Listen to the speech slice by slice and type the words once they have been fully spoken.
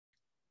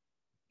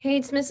Hey,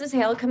 it's Mrs.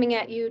 Hale coming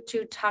at you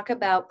to talk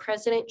about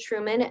President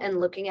Truman and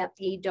looking at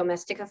the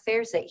domestic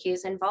affairs that he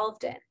is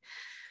involved in.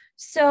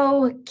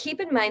 So keep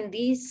in mind,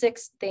 these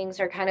six things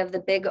are kind of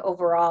the big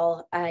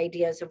overall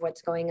ideas of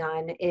what's going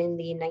on in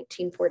the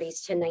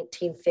 1940s to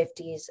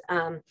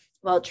 1950s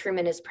while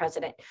Truman is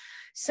president.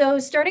 So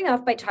starting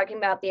off by talking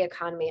about the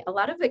economy, a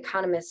lot of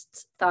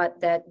economists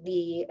thought that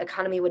the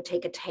economy would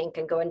take a tank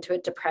and go into a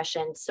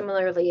depression,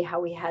 similarly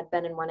how we had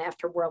been in one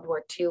after World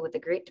War II with the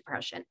Great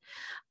Depression.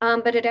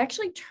 But it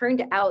actually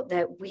turned out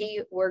that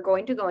we were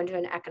going to go into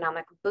an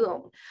economic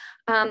boom.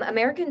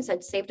 Americans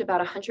had saved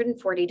about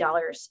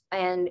 $140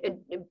 and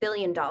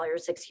billion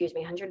dollars, excuse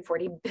me,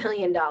 $140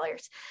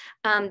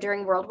 billion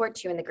during World War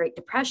II and the Great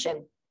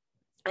Depression.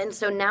 And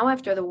so now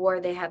after the war,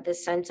 they had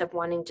this sense of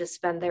wanting to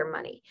spend their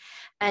money.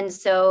 And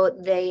so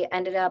they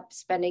ended up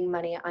spending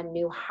money on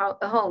new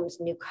homes,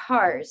 new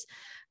cars,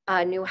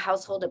 new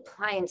household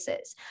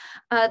appliances.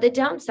 The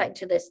downside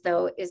to this,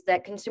 though, is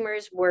that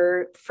consumers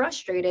were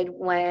frustrated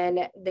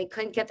when they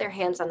couldn't get their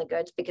hands on the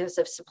goods because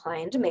of supply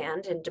and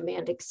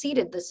demand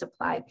exceeded the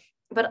supply.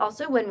 But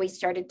also when we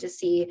started to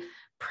see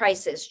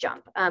prices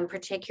jump,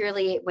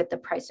 particularly with the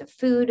price of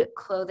food,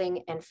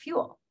 clothing, and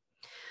fuel.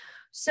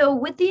 So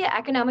with the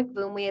economic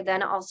boom, we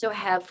then also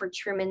have for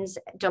Truman's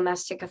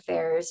domestic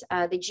affairs,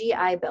 the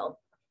GI Bill.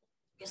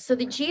 So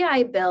the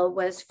GI Bill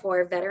was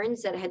for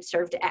veterans that had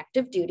served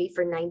active duty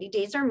for 90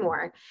 days or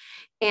more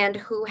and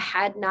who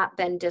had not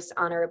been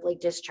dishonorably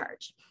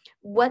discharged.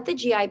 What the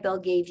GI Bill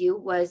gave you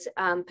was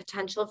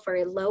potential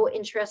for low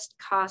interest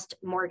cost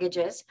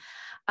mortgages,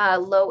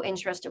 low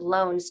interest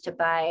loans to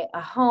buy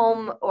a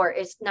home, or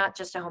it's not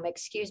just a home,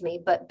 excuse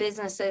me, but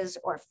businesses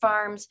or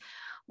farms,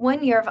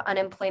 1 year of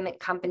unemployment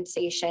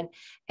compensation,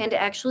 and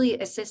actually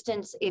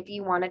assistance if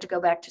you wanted to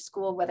go back to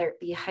school, whether it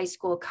be high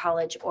school,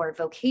 college, or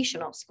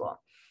vocational school.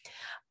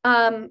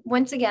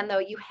 Once again, though,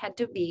 you had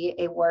to be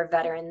a war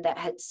veteran that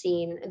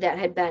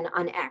had been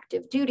on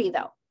active duty,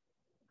 though.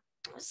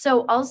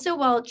 So also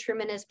while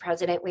Truman is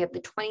president, we have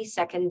the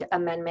 22nd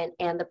Amendment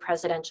and the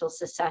Presidential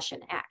Succession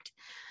Act.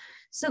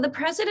 So the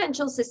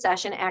Presidential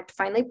Succession Act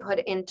finally put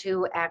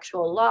into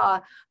actual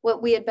law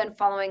what we had been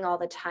following all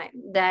the time,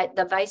 that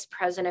the vice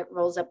president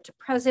rolls up to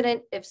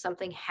president if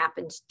something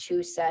happens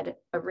to said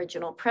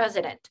original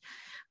president,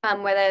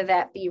 whether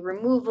that be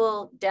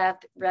removal, death,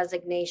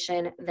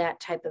 resignation, that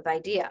type of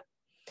idea.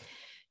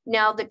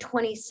 Now, the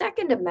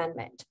 22nd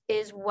Amendment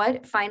is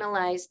what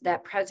finalized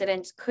that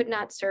presidents could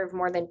not serve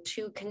more than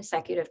 2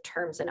 consecutive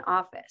terms in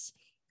office.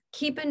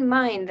 Keep in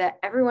mind that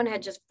everyone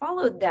had just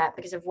followed that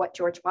because of what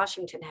George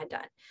Washington had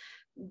done,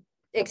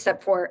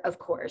 except for, of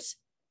course,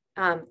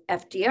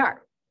 FDR.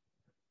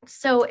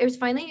 So it was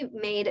finally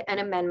made an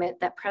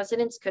amendment that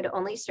presidents could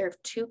only serve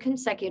 2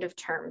 consecutive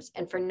terms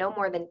and for no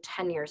more than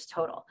 10 years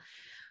total.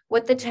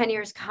 What the 10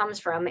 years comes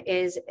from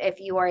is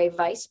if you are a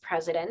vice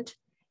president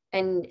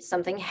and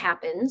something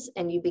happens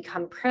and you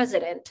become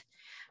president,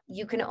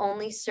 you can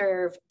only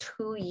serve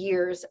 2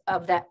 years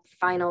of that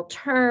final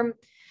term.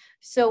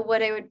 So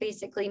what it would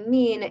basically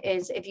mean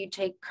is if you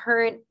take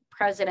current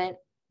President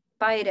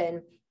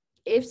Biden,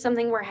 if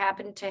something were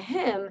happened to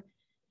him,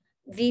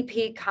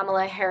 VP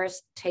Kamala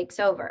Harris takes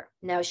over.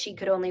 Now she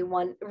could only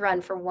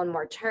run for 1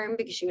 more term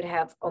because she would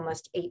have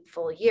almost 8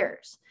 full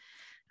years.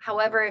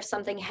 However, if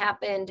something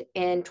happened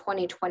in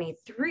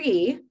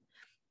 2023,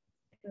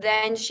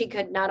 then she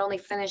could not only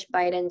finish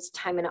Biden's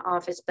time in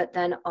office, but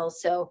then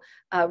also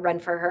run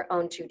for her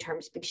own 2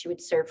 terms because she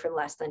would serve for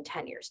less than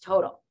 10 years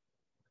total.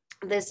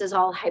 This is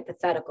all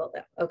hypothetical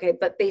though, okay?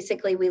 But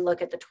basically we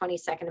look at the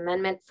 22nd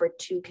Amendment for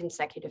 2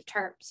 consecutive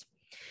terms.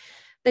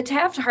 The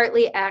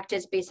Taft-Hartley Act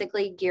is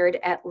basically geared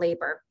at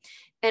labor.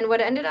 And what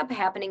ended up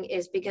happening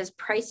is because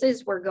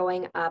prices were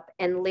going up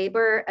and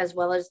labor as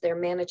well as their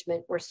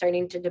management were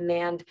starting to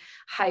demand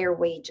higher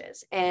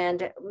wages,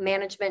 and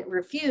management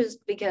refused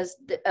because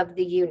of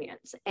the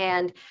unions,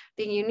 and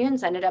the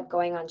unions ended up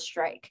going on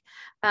strike.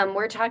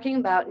 We're talking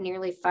about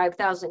nearly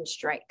 5,000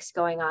 strikes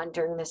going on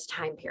during this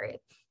time period.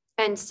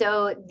 And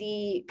so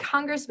the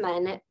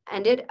congressmen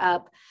ended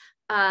up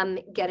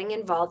getting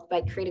involved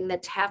by creating the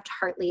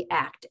Taft-Hartley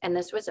Act, and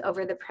this was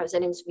over the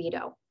president's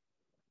veto.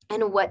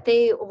 And what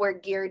they were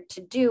geared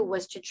to do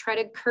was to try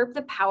to curb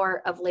the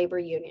power of labor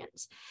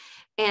unions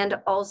and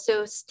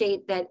also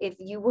state that if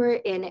you were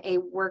in a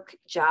work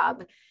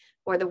job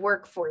or the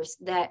workforce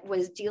that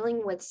was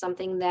dealing with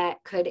something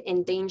that could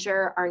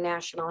endanger our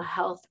national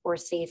health or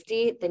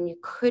safety, then you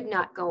could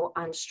not go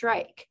on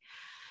strike.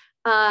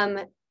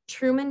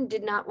 Truman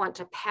did not want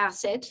to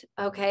pass it,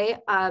 okay,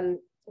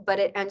 but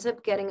it ends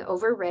up getting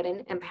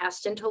overridden and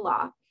passed into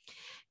law.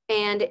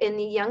 And in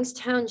the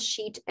Youngstown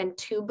Sheet and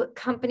Tube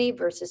Company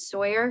versus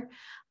Sawyer,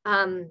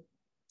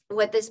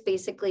 what this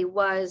basically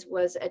was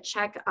a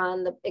check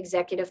on the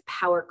executive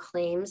power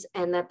claims,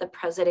 and that the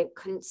president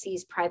couldn't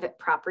seize private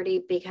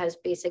property because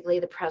basically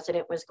the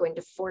president was going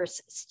to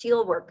force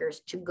steel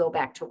workers to go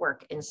back to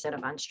work instead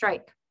of on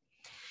strike.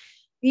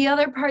 The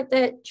other part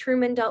that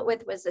Truman dealt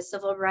with was the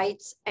civil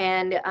rights,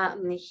 and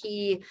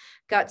he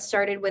got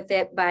started with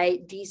it by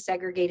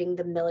desegregating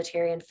the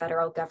military and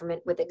federal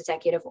government with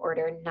Executive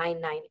Order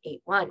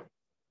 9981.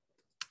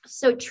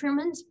 So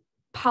Truman's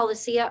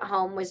policy at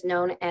home was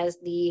known as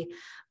the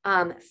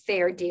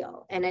Fair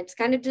Deal, and it's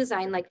kind of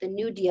designed like the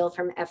New Deal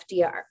from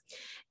FDR.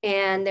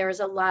 And there was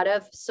a lot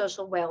of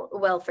social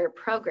welfare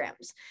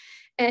programs.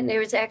 And there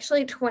was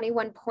actually a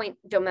 21-point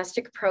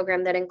domestic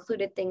program that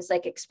included things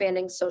like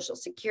expanding Social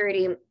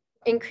Security,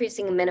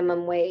 increasing a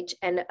minimum wage,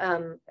 and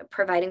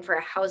providing for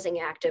a Housing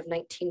Act of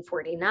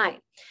 1949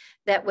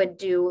 that would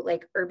do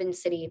like urban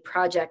city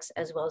projects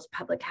as well as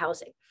public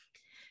housing.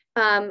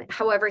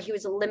 However, he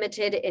was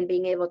limited in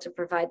being able to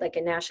provide like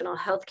a national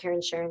health care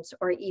insurance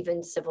or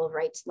even civil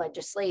rights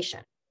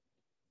legislation.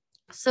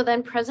 So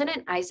then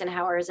President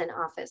Eisenhower is in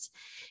office.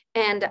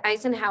 And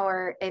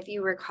Eisenhower, if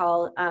you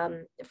recall,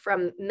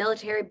 from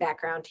military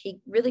background, he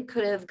really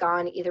could have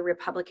gone either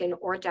Republican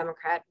or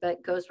Democrat,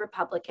 but goes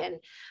Republican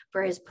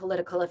for his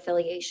political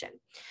affiliation.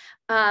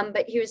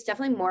 But he was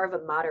definitely more of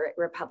a moderate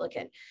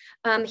Republican.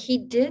 He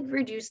did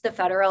reduce the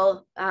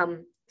federal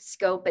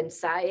scope and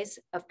size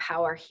of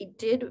power. He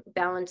did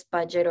balance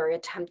budget, or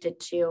attempted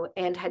to,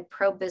 and had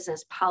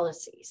pro-business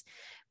policies.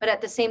 But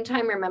at the same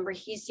time, remember,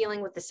 he's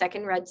dealing with the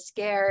Second Red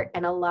Scare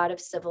and a lot of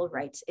civil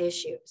rights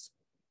issues.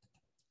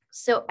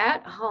 So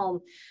at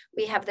home,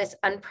 we have this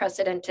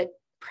unprecedented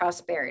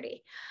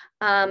prosperity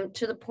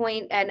to the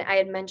point, and I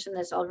had mentioned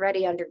this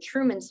already under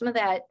Truman, some of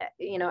that,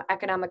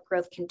 economic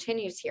growth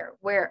continues here,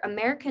 where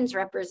Americans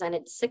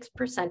represented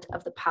 6%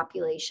 of the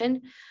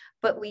population,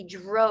 but we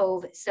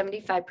drove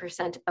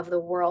 75% of the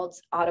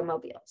world's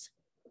automobiles,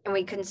 and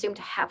we consumed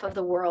half of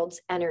the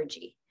world's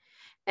energy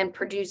and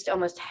produced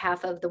almost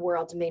half of the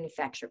world's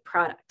manufactured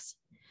products.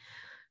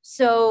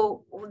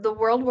 So the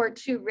World War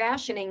II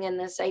rationing and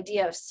this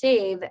idea of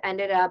save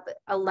ended up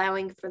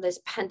allowing for this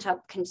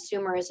pent-up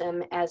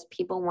consumerism, as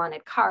people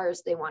wanted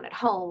cars, they wanted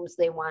homes,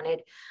 they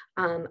wanted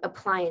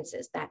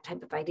appliances, that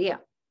type of idea.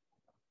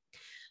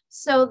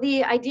 So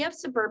the idea of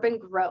suburban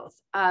growth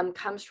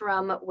comes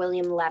from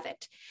William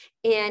Levitt,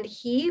 and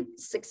he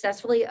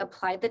successfully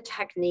applied the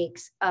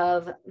techniques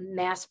of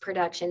mass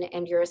production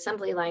and your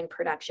assembly line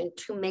production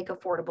to make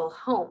affordable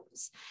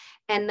homes.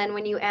 And then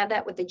when you add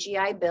that with the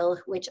GI Bill,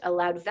 which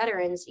allowed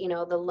veterans,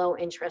 the low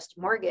interest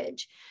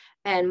mortgage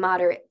and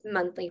moderate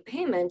monthly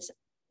payments,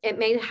 it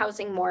made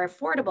housing more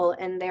affordable,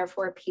 and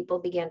therefore people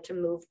began to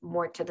move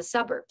more to the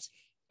suburbs.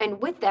 And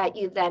with that,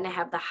 you then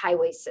have the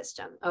highway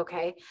system,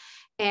 okay?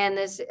 And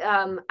this,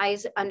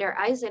 under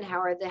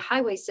Eisenhower, the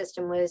highway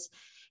system was,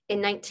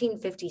 in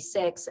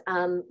 1956,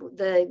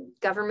 the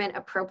government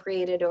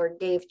appropriated or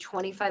gave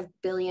 $25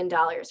 billion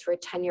for a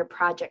 10-year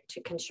project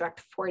to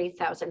construct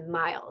 40,000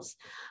 miles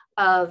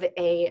of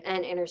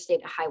an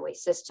interstate highway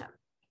system.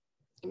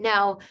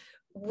 Now,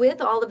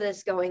 with all of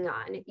this going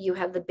on, you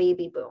have the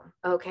baby boom,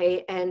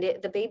 okay? And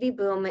the baby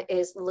boom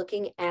is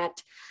looking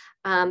at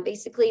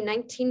basically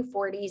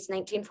 1940s,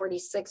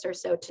 1946 or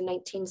so to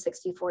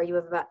 1964, you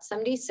have about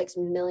 76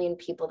 million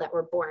people that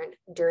were born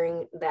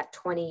during that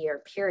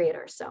 20-year period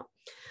or so.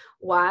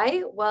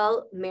 Why?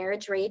 Well,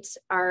 marriage rates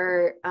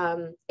are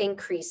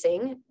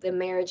increasing. The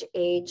marriage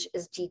age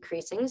is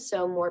decreasing,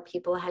 so more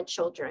people had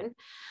children.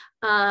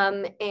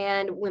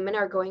 And women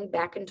are going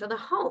back into the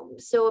home.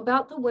 So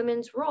about the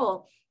women's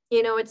role,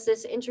 it's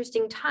this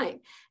interesting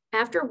time.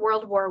 After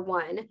World War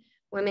I,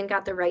 women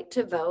got the right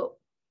to vote.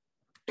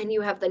 And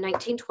you have the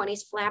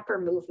 1920s flapper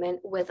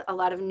movement with a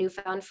lot of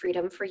newfound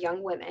freedom for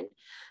young women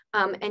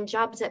and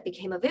jobs that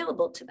became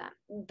available to them.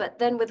 But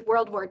then with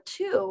World War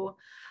II,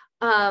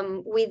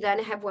 we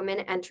then have women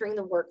entering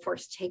the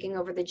workforce, taking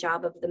over the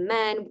job of the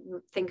men.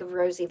 Think of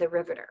Rosie the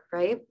Riveter,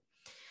 right?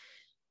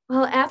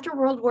 Well, after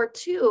World War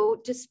II,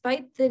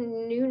 despite the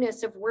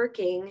newness of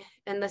working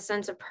and the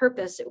sense of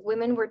purpose,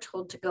 women were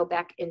told to go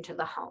back into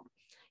the home.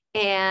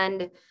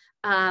 And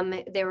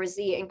there was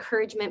the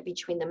encouragement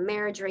between the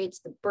marriage rates,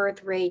 the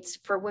birth rates,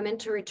 for women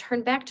to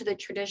return back to the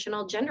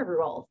traditional gender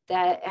role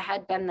that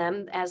had been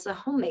them as a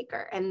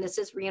homemaker. And this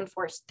is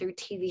reinforced through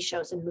TV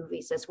shows and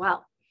movies as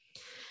well.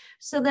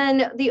 So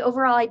then the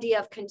overall idea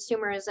of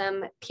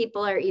consumerism,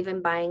 people are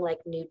even buying like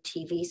new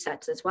TV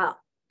sets as well.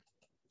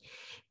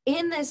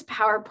 In this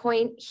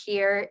PowerPoint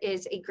here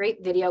is a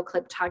great video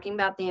clip talking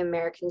about the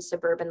American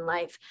suburban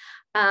life,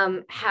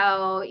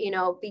 how,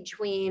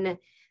 between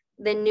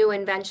the new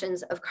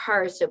inventions of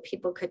cars, so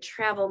people could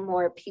travel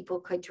more, people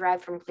could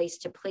drive from place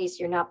to place.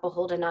 You're not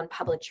beholden on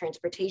public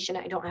transportation.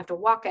 I don't have to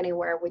walk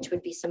anywhere, which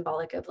would be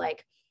symbolic of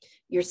like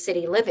your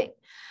city living.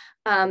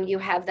 You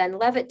have then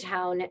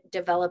Levittown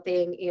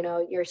developing,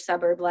 your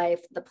suburb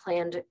life, the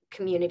planned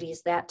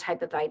communities, that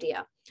type of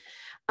idea.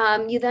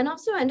 You then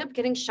also end up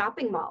getting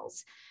shopping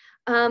malls.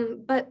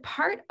 But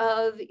part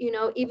of,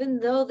 even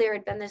though there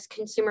had been this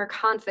consumer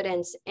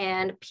confidence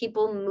and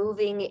people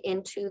moving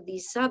into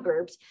these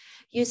suburbs,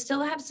 you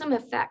still have some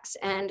effects,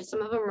 and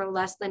some of them are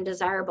less than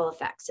desirable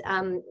effects.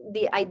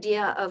 The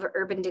idea of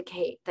urban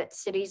decay, that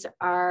cities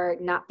are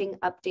not being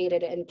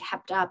updated and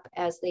kept up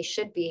as they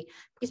should be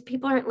because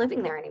people aren't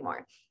living there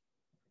anymore.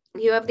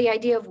 You have the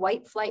idea of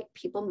white flight,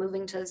 people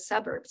moving to the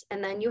suburbs,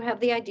 and then you have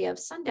the idea of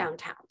sundown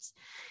towns.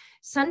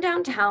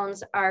 Sundown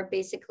towns are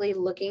basically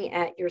looking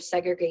at your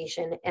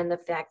segregation and the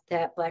fact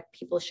that Black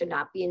people should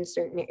not be in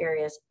certain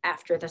areas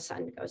after the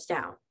sun goes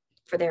down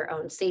for their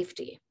own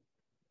safety.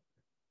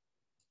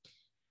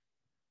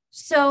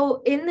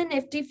 So in the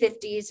nifty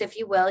 50s, if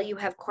you will, you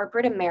have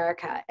corporate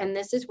America, and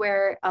this is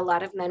where a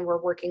lot of men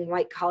were working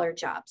white collar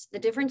jobs. The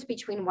difference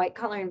between white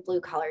collar and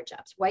blue collar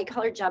jobs: white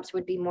collar jobs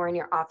would be more in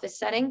your office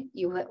setting.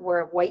 You wore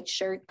a white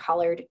shirt,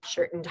 collared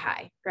shirt and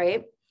tie,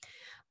 right?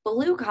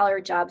 Blue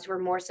collar jobs were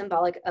more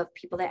symbolic of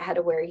people that had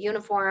to wear a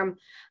uniform,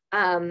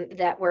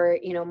 that were,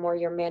 more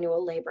your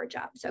manual labor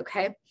jobs.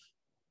 Okay.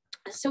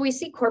 So we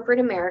see corporate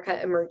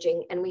America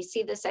emerging, and we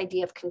see this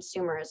idea of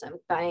consumerism,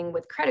 buying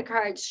with credit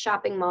cards,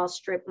 shopping malls,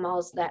 strip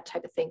malls, that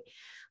type of thing,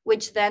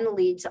 which then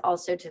leads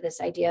also to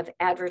this idea of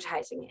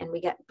advertising. And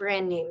we get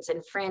brand names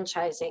and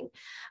franchising,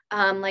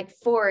 like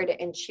Ford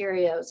and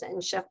Cheerios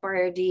and Chef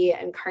Boyardee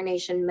and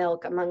Carnation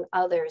Milk, among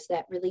others,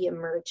 that really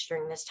emerged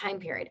during this time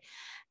period.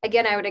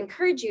 Again, I would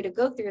encourage you to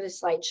go through the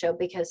slideshow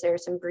because there are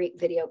some great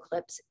video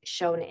clips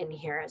shown in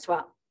here as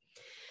well.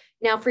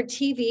 Now for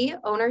TV,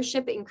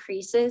 ownership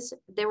increases.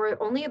 There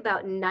were only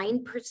about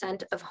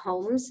 9% of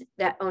homes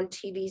that owned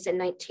TVs in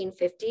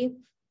 1950.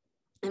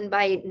 And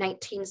by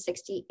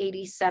 1960,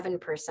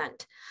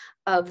 87%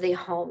 of the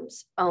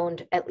homes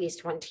owned at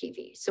least one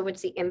TV. So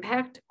what's the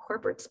impact?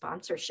 Corporate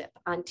sponsorship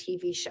on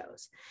TV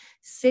shows,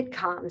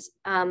 sitcoms,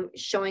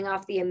 showing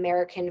off the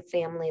American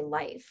family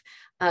life,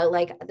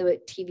 like the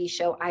TV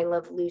show I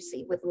Love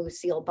Lucy with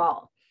Lucille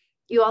Ball.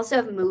 You also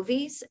have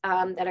movies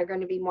that are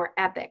going to be more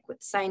epic,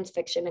 with science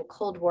fiction and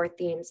Cold War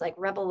themes like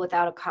Rebel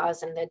Without a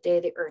Cause and The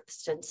Day the Earth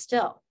Stood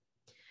Still.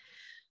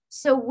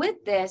 So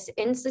with this,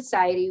 in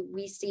society,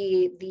 we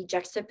see the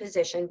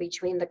juxtaposition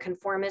between the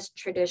conformist,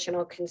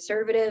 traditional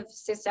conservative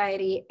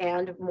society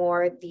and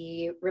more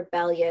the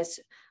rebellious,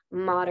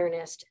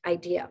 modernist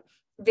idea.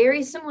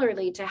 Very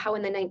similarly to how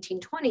in the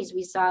 1920s,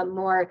 we saw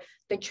more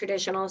the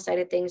traditional side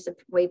of things, the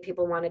way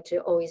people wanted to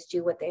always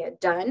do what they had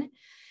done,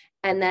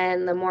 and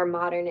then the more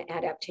modern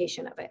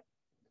adaptation of it.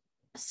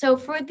 So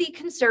for the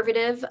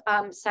conservative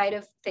side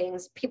of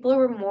things, people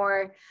were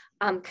more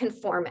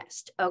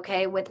conformist,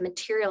 okay, with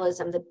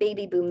materialism, the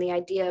baby boom, the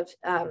idea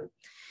of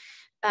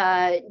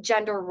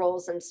gender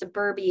roles in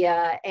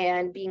suburbia,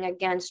 and being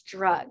against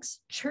drugs.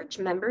 Church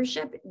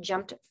membership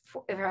jumped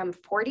from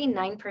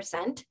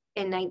 49%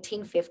 in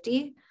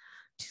 1950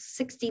 to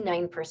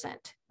 69%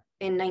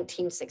 in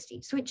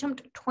 1960. So it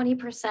jumped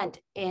 20%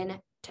 in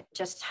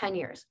just 10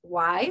 years.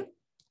 Why?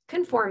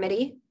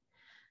 Conformity.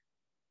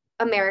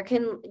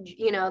 American,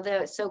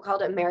 the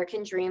so-called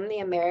American dream,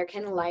 the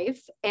American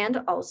life,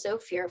 and also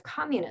fear of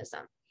communism.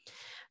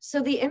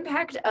 So the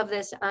impact of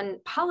this on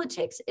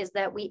politics is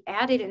that we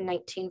added in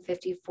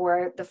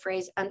 1954 the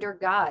phrase "under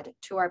God"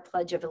 to our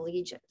Pledge of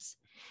Allegiance.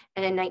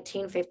 And in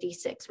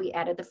 1956, we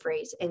added the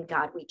phrase "in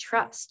God we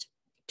trust"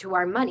 to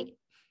our money.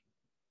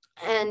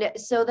 And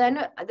so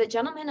then the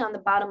gentleman on the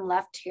bottom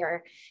left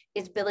here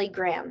is Billy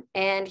Graham,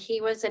 and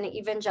he was an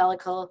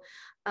evangelical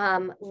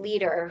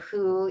leader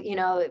who,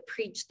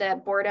 preached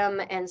that boredom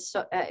and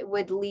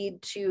would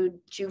lead to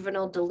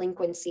juvenile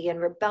delinquency,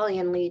 and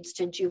rebellion leads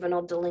to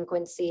juvenile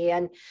delinquency,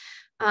 and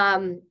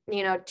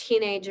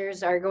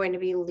teenagers are going to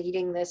be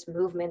leading this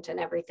movement and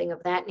everything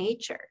of that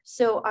nature.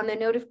 So on the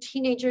note of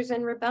teenagers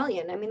and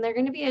rebellion, I mean, they're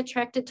going to be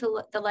attracted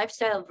to the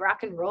lifestyle of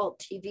rock and roll,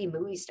 TV,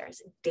 movie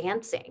stars,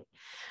 dancing.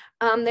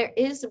 There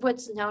is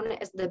what's known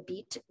as the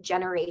beat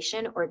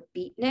generation, or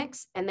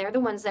beatniks, and they're the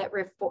ones that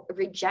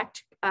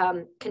reject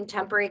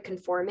contemporary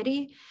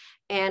conformity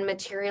and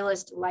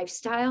materialist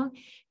lifestyle.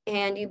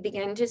 And you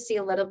begin to see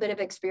a little bit of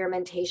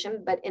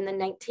experimentation, but in the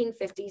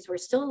 1950s, we're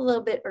still a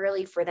little bit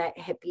early for that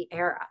hippie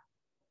era.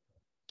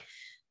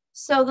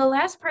 So the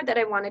last part that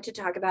I wanted to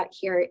talk about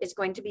here is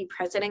going to be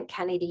President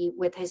Kennedy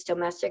with his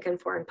domestic and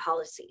foreign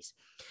policies.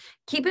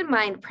 Keep in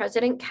mind,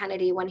 President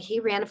Kennedy, when he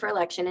ran for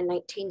election in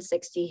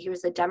 1960, he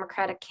was a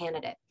Democratic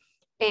candidate.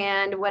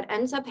 And what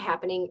ends up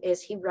happening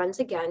is he runs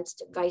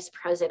against Vice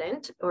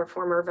President, or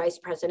former Vice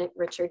President,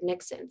 Richard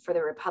Nixon for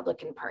the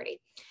Republican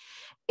Party.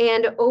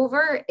 And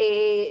over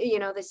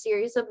the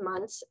series of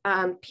months,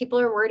 people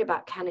are worried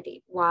about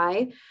Kennedy.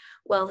 Why?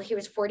 Well, he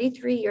was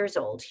 43 years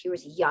old. He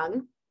was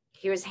young.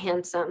 He was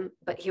handsome,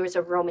 but he was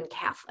a Roman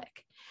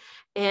Catholic.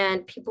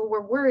 And people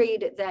were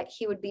worried that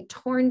he would be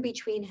torn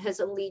between his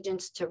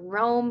allegiance to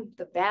Rome,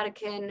 the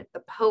Vatican,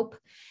 the Pope,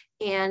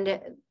 and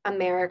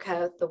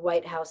America, the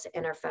White House,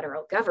 and our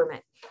federal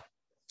government.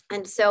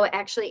 And so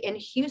actually in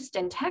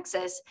Houston,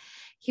 Texas,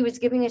 he was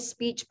giving a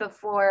speech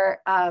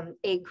before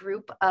a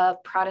group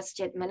of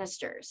Protestant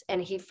ministers,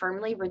 and he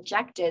firmly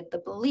rejected the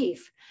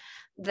belief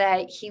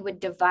that he would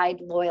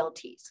divide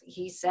loyalties.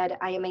 He said,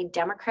 I am a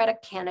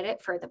Democratic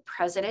candidate for the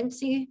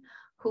presidency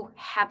who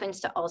happens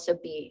to also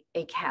be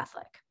a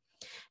Catholic.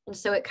 And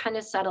so it kind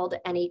of settled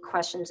any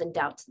questions and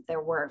doubts that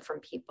there were from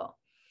people.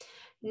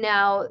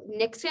 Now,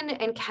 Nixon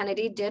and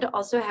Kennedy did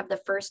also have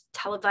the first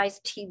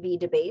televised TV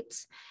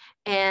debates,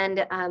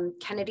 and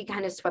Kennedy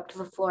kind of swept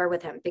the floor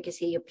with him because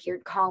he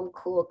appeared calm,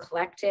 cool,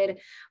 collected,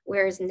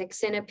 whereas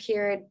Nixon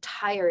appeared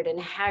tired and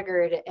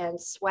haggard and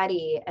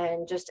sweaty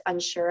and just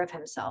unsure of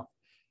himself.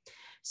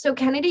 So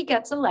Kennedy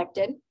gets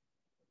elected.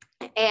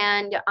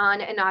 And on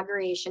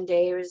Inauguration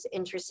Day, it was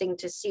interesting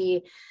to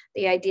see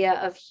the idea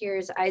of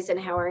here's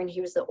Eisenhower, and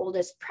he was the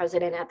oldest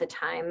president at the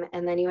time.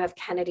 And then you have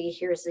Kennedy,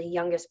 here's the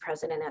youngest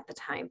president at the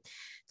time.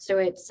 So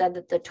it said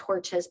that the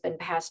torch has been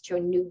passed to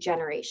a new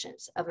generation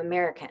of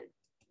Americans.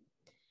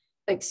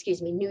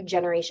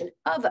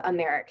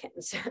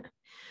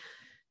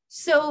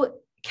 So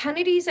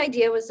Kennedy's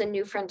idea was the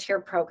New Frontier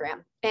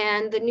program.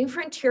 And the New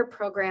Frontier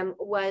program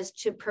was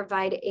to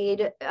provide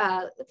aid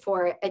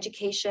for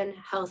education,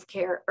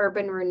 healthcare,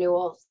 urban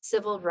renewal,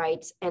 civil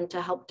rights, and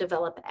to help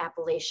develop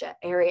Appalachia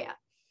area.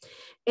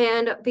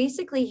 And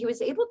basically, he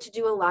was able to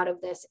do a lot of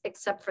this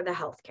except for the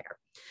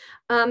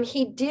healthcare.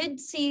 He did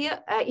see,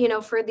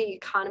 for the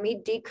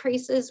economy,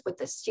 decreases with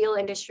the steel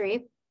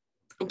industry,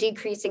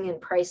 decreasing in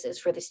prices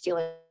for the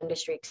steel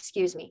industry,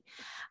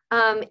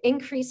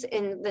 increase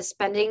in the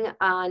spending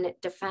on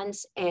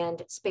defense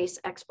and space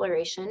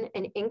exploration,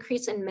 an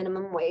increase in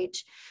minimum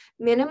wage.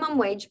 Minimum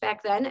wage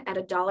back then at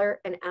 $1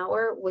 an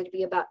hour would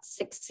be about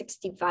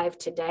 $6.65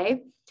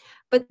 today,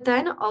 but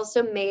then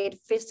also made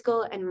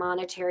fiscal and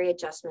monetary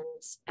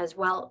adjustments as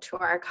well to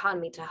our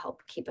economy to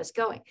help keep us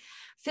going.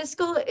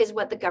 Fiscal is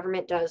what the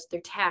government does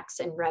through tax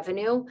and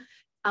revenue,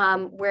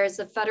 whereas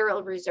the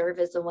Federal Reserve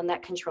is the one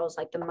that controls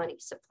like the money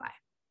supply.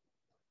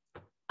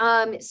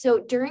 So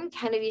during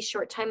Kennedy's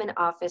short time in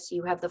office,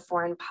 you have the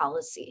foreign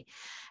policy.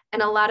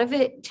 And a lot of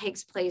it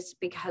takes place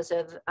because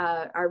of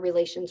our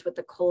relations with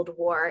the Cold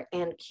War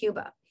and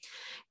Cuba.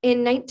 In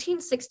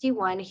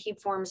 1961, he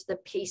forms the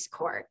Peace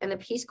Corps, and the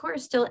Peace Corps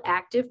is still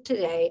active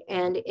today,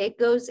 and it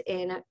goes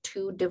in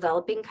to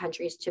developing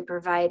countries to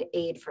provide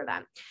aid for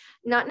them.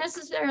 Not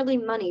necessarily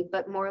money,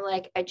 but more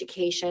like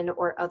education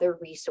or other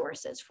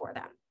resources for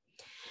them.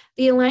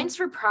 The Alliance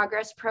for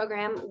Progress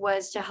program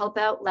was to help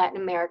out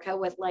Latin America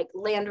with like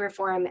land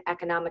reform,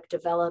 economic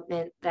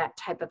development, that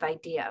type of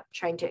idea,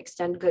 trying to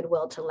extend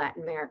goodwill to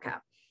Latin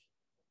America.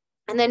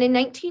 And then in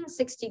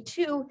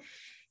 1962,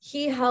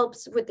 he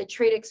helps with the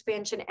Trade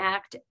Expansion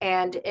Act,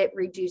 and it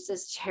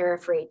reduces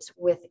tariff rates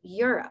with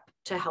Europe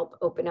to help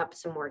open up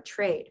some more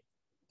trade.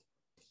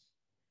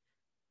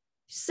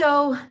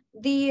 So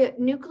the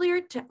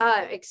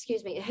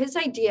his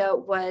idea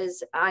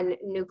was on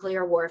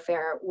nuclear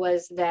warfare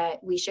was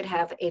that we should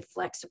have a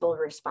flexible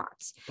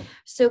response.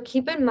 So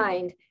keep in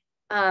mind,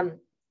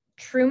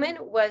 Truman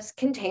was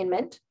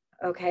containment,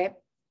 okay?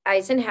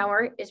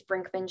 Eisenhower is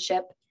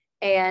brinkmanship,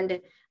 and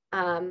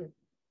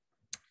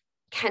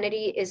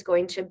Kennedy is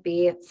going to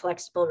be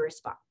flexible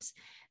response.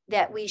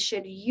 That we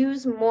should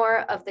use more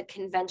of the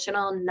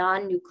conventional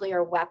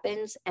non-nuclear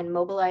weapons and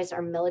mobilize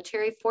our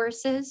military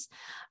forces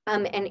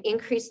and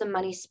increase the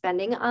money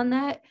spending on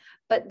that.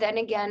 But then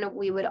again,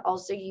 we would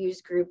also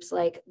use groups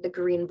like the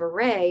Green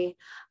Beret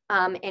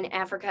in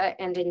Africa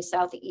and in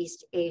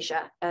Southeast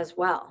Asia as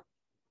well.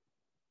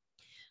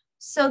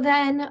 So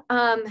then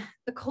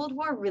the Cold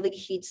War really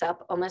heats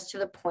up almost to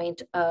the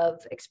point of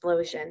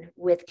explosion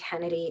with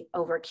Kennedy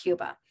over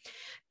Cuba.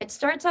 It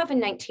starts off in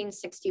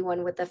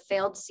 1961 with the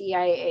failed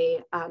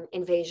CIA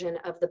invasion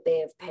of the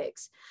Bay of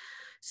Pigs.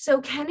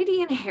 So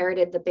Kennedy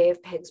inherited the Bay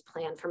of Pigs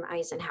plan from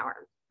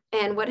Eisenhower.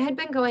 And what had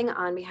been going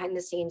on behind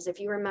the scenes,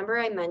 if you remember,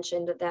 I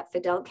mentioned that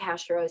Fidel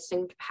Castro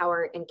assumed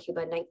power in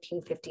Cuba in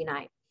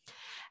 1959.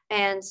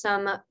 And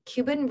some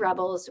Cuban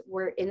rebels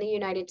were in the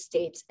United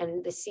States,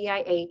 and the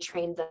CIA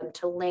trained them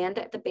to land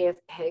at the Bay of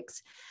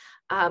Pigs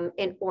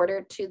in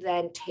order to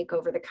then take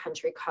over the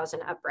country, cause an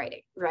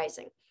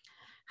uprising.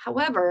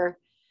 However,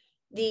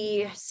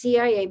 the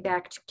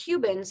CIA-backed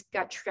Cubans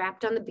got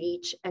trapped on the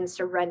beach and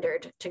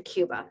surrendered to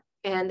Cuba,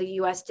 and the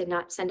US did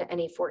not send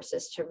any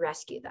forces to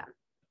rescue them.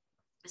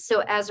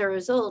 So as a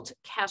result,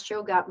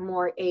 Castro got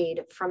more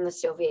aid from the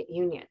Soviet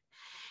Union.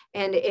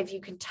 And if you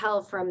can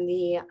tell from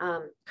the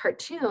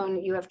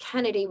cartoon, you have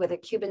Kennedy with a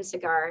Cuban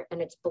cigar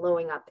and it's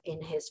blowing up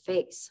in his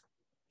face.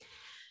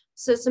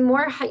 So some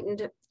more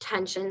heightened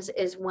tensions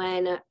is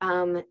when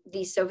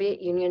the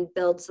Soviet Union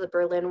builds the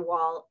Berlin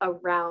Wall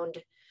around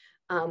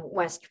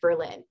West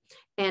Berlin.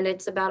 And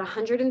it's about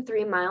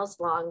 103 miles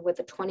long with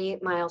a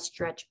 28-mile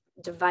stretch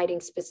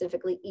dividing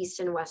specifically East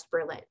and West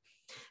Berlin.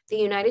 The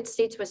United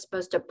States was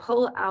supposed to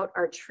pull out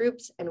our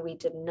troops, and we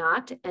did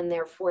not, and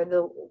therefore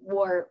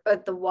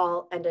the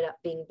wall ended up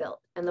being built,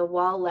 and the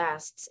wall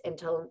lasts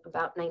until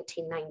about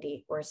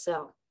 1990 or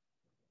so.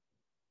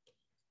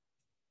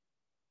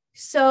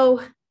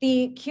 So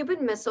the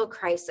Cuban Missile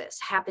Crisis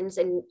happens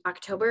in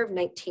October of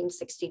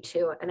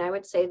 1962, and I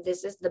would say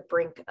this is the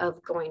brink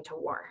of going to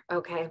war,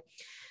 okay?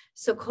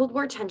 So Cold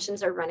War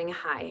tensions are running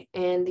high,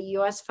 and the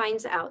US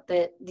finds out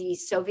that the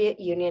Soviet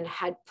Union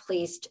had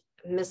placed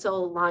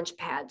missile launch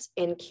pads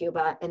in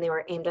Cuba, and they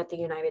were aimed at the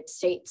United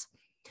States.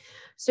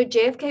 So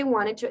JFK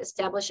wanted to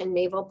establish a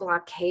naval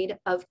blockade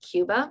of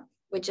Cuba,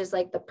 which is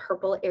like the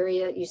purple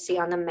area you see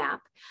on the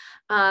map,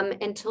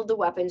 until the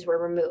weapons were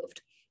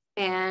removed.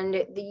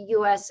 And the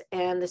US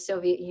and the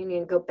Soviet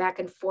Union go back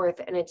and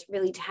forth, and it's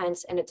really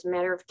tense, and it's a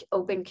matter of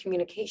open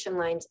communication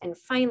lines. And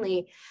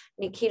finally,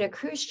 Nikita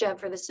Khrushchev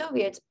for the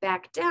Soviets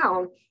backed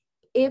down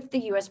if the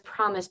US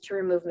promised to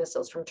remove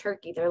missiles from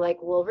Turkey. They're like,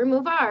 we'll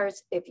remove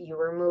ours if you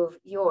remove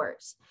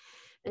yours.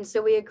 And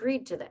so we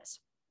agreed to this.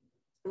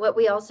 What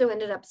we also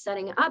ended up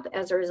setting up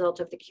as a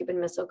result of the Cuban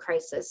Missile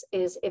Crisis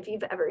is, if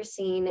you've ever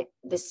seen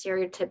the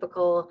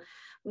stereotypical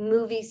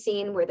movie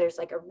scene where there's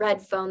like a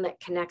red phone that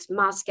connects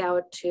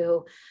Moscow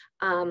to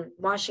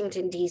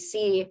Washington,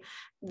 D.C.,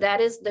 that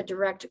is the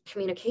direct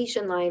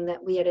communication line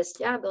that we had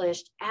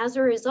established as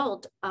a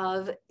result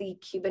of the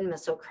Cuban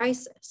Missile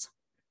Crisis.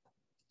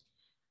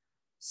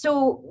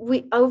 So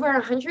over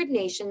 100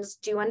 nations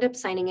do end up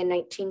signing in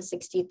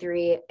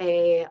 1963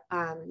 a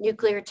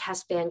nuclear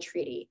test ban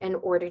treaty in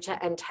order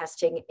to end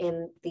testing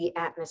in the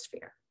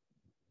atmosphere.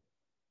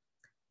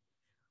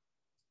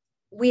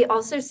 We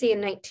also see in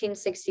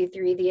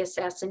 1963 the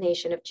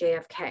assassination of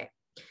JFK.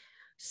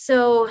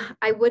 So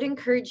I would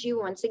encourage you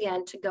once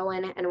again to go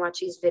in and watch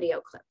these video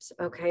clips,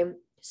 okay?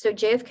 So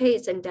JFK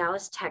is in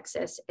Dallas,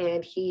 Texas,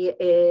 and he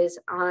is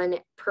on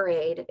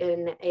parade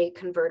in a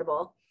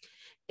convertible.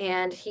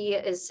 And he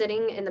is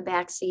sitting in the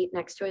back seat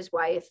next to his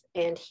wife,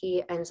 and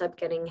he ends up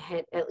getting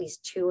hit at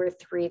least 2 or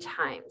 3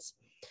 times.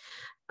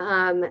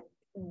 The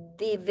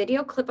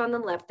video clip on the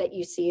left that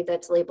you see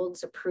that's labeled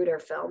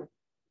Zapruder film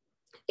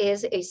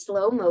is a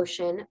slow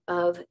motion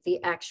of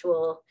the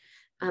actual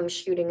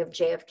shooting of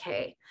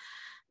JFK.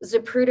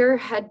 Zapruder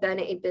had been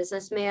a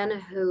businessman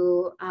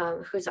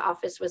whose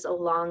office was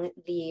along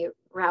the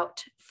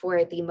route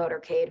for the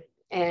motorcade,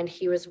 and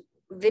he was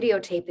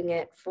videotaping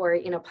it for,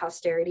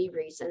 posterity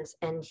reasons.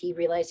 And he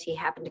realized he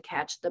happened to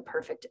catch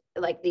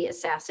the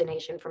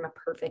assassination from a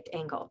perfect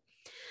angle.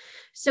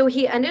 So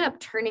he ended up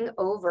turning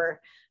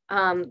over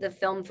the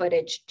film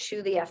footage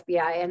to the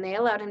FBI, and they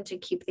allowed him to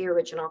keep the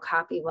original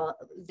copy while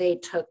they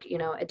took,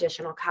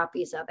 additional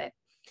copies of it.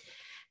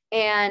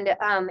 And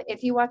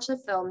if you watch the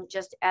film,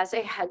 just as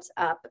a heads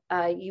up,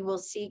 you will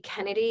see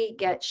Kennedy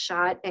get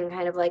shot and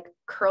kind of like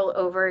curl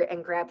over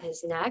and grab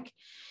his neck.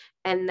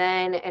 And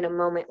then in a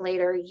moment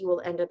later, you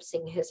will end up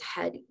seeing his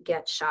head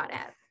get shot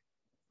at.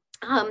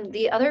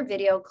 The other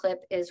video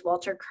clip is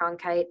Walter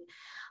Cronkite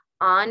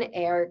on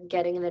air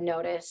getting the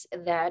notice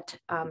that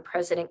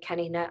President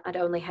Kennedy not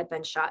only had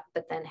been shot,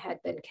 but then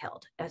had been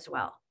killed as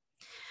well.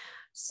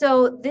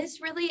 So this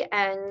really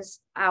ends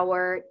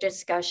our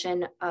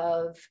discussion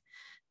of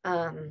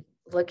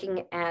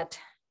looking at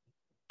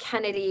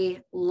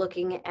Kennedy,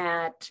 looking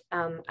at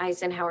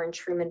Eisenhower and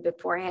Truman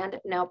beforehand.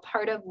 Now,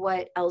 part of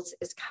what else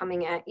is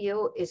coming at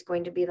you is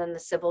going to be then the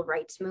civil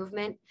rights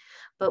movement,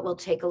 but we'll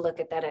take a look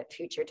at that at a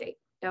future date,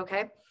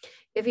 okay?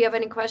 If you have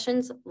any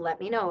questions, let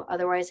me know.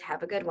 Otherwise,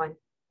 have a good one.